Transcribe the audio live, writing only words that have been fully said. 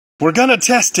We're gonna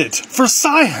test it for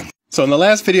science! So in the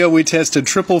last video we tested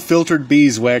triple filtered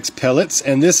beeswax pellets,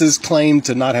 and this is claimed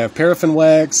to not have paraffin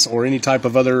wax or any type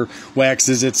of other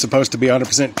waxes. It's supposed to be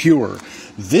 100% pure.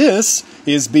 This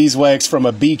is beeswax from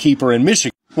a beekeeper in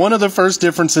Michigan. One of the first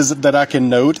differences that I can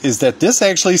note is that this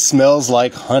actually smells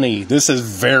like honey. This is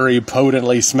very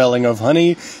potently smelling of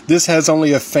honey. This has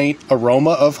only a faint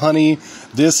aroma of honey.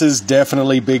 This is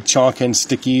definitely big chunk and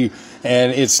sticky,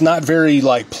 and it's not very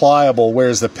pliable,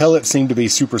 whereas the pellets seem to be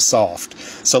super soft.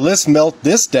 So let's melt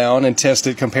this down and test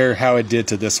it, compare how it did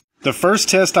to this. The first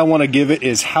test I want to give it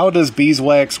is, how does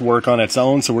beeswax work on its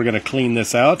own? So we're going to clean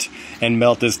this out and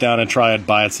melt this down and try it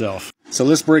by itself. So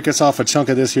let's break us off a chunk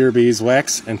of this here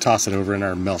beeswax and toss it over in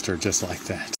our melter just like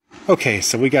that. Okay,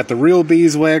 so we got the real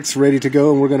beeswax ready to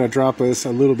go, and we're going to drop us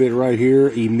a little bit right here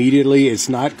immediately. It's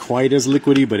not quite as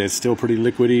liquidy, but it's still pretty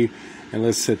liquidy. And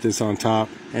let's set this on top,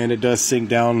 and it does sink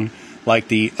down like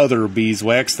the other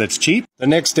beeswax that's cheap. The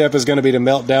next step is going to be to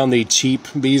melt down the cheap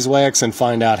beeswax and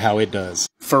find out how it does.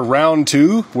 For round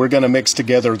 2, we're going to mix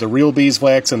together the real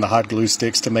beeswax and the hot glue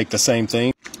sticks to make the same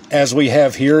thing as we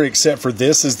have here, except for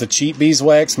this is the cheap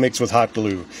beeswax mixed with hot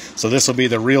glue. So this will be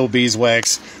the real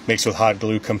beeswax mixed with hot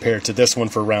glue compared to this one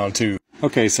for round 2.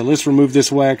 Okay, so let's remove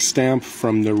this wax stamp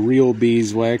from the real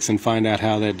beeswax and find out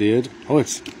how that did. Oh,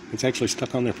 it's actually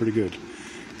stuck on there pretty good.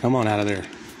 Come on out of there.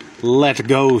 Let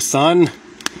go, son.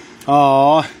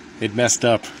 Aw, it messed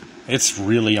up. It's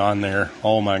really on there.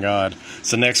 Oh my god.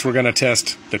 So next we're going to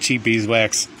test the cheap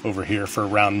beeswax over here for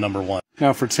round number 1.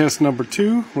 Now for test number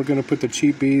 2, we're going to put the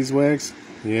cheap beeswax.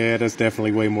 Yeah, that's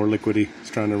definitely way more liquidy.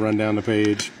 It's trying to run down the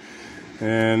page.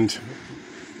 And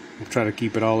we'll try to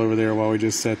keep it all over there while we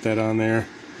just set that on there.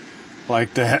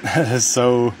 Like that. That is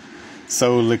so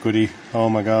liquidy. Oh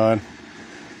my god.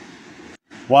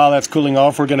 While that's cooling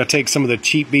off, we're going to take some of the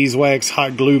cheap beeswax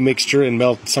hot glue mixture and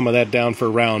melt some of that down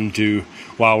for round 2,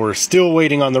 while we're still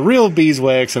waiting on the real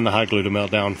beeswax and the hot glue to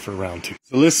melt down for round 2.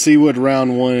 So let's see what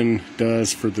round 1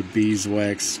 does for the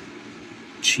beeswax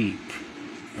cheap.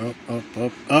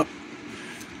 Up.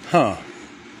 Huh.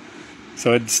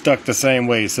 So it stuck the same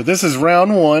way. So this is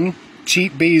round 1,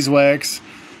 cheap beeswax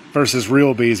versus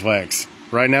real beeswax.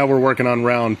 Right now we're working on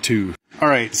round 2.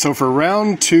 Alright, so for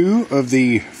round 2 of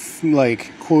the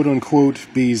quote-unquote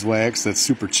beeswax that's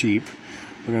super cheap,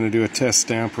 we're going to do a test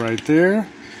stamp right there,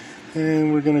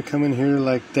 and we're going to come in here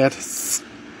like that,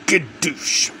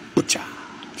 skadoosh, butcha,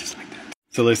 just like that.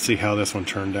 So let's see how this one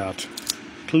turned out.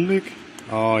 Click.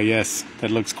 Oh yes,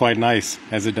 that looks quite nice,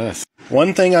 as it does.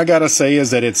 One thing I gotta say is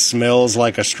that it smells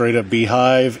like a straight up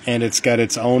beehive, and it's got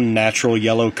its own natural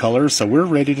yellow color, so we're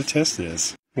ready to test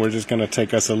this. We're just going to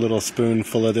take us a little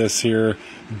spoonful of this here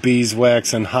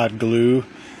beeswax and hot glue,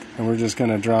 and we're just going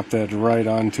to drop that right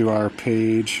onto our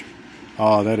page.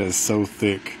 Oh, that is so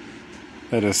thick.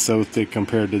 That is so thick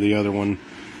compared to the other one.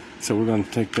 So we're going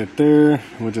to take that there.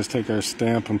 We'll just take our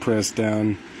stamp and press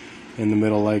down in the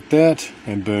middle like that,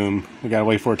 and boom. We got to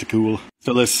wait for it to cool.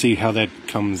 So let's see how that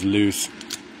comes loose.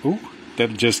 Ooh,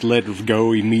 that just let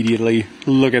go immediately.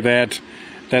 Look at that.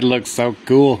 That looks so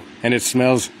cool. And it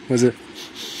smells,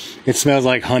 it smells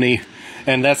like honey,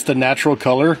 and that's the natural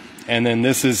color. And then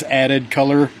this is added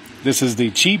color. This is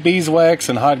the cheap beeswax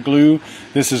and hot glue.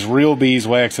 This is real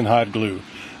beeswax and hot glue,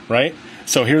 right?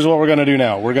 So here's what we're going to do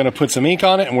now. We're going to put some ink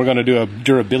on it, and we're going to do a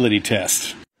durability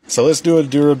test. So let's do a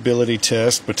durability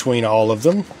test between all of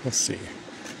them. Let's see.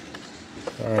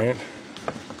 All right.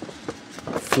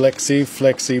 Flexy,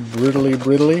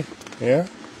 brittly. Yeah,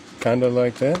 kind of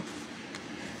like that.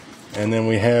 And then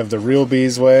we have the real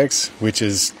beeswax, which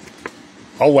is,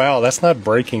 oh wow, that's not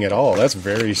breaking at all. That's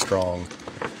very strong.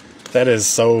 That is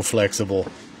so flexible.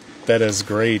 That is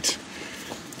great.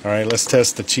 All right, let's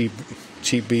test the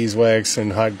cheap beeswax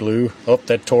and hot glue. Oh,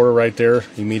 that tore right there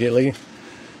immediately.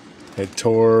 It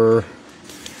tore.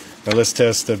 Now let's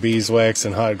test the beeswax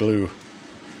and hot glue.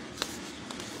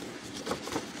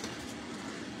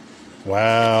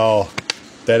 Wow.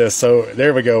 That is so,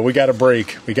 there we go. We got a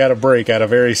break. We got a break at a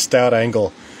very stout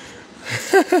angle.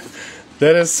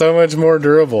 That is so much more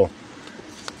durable.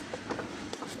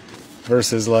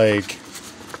 Versus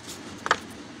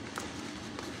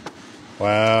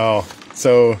wow.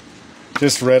 So,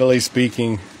 just readily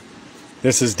speaking,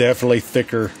 this is definitely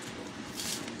thicker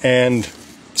and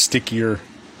stickier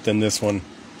than this one.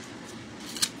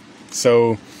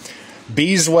 So,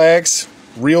 beeswax,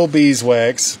 real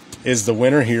beeswax, is the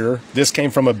winner here. This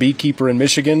came from a beekeeper in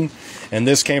Michigan, and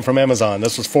this came from Amazon.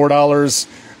 This was $4.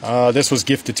 This was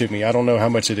gifted to me. I don't know how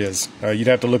much it is. You'd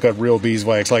have to look up real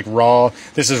beeswax, like raw.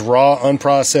 This is raw,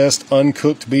 unprocessed,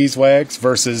 uncooked beeswax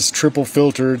versus triple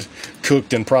filtered,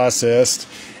 cooked and processed.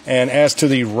 And as to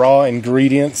the raw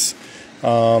ingredients,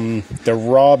 the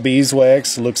raw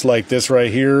beeswax looks like this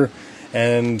right here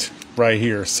and right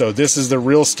here. So this is the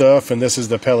real stuff, and this is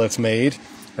the pellets made,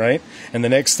 right? And the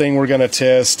next thing we're going to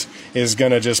test is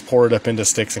going to just pour it up into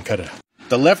sticks and cut it up.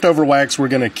 The leftover wax we're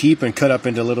going to keep and cut up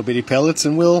into little bitty pellets,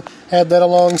 and we'll add that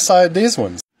alongside these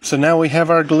ones. So now we have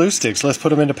our glue sticks. Let's put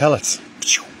them into pellets.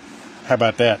 How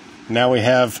about that? Now we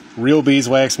have real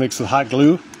beeswax mixed with hot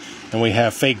glue, and we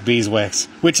have fake beeswax,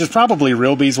 which is probably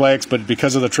real beeswax, but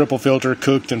because of the triple filter,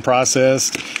 cooked and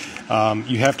processed,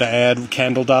 you have to add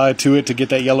candle dye to it to get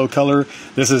that yellow color.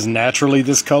 This is naturally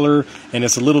this color, and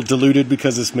it's a little diluted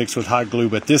because it's mixed with hot glue,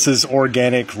 but this is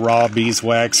organic raw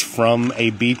beeswax from a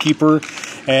beekeeper,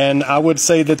 and I would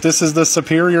say that this is the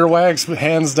superior wax,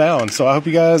 hands down. So I hope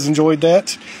you guys enjoyed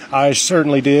that. I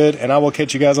certainly did, and I will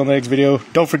catch you guys on the next video.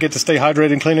 Don't forget to stay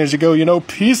hydrated and clean as you go.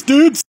 Peace, dudes!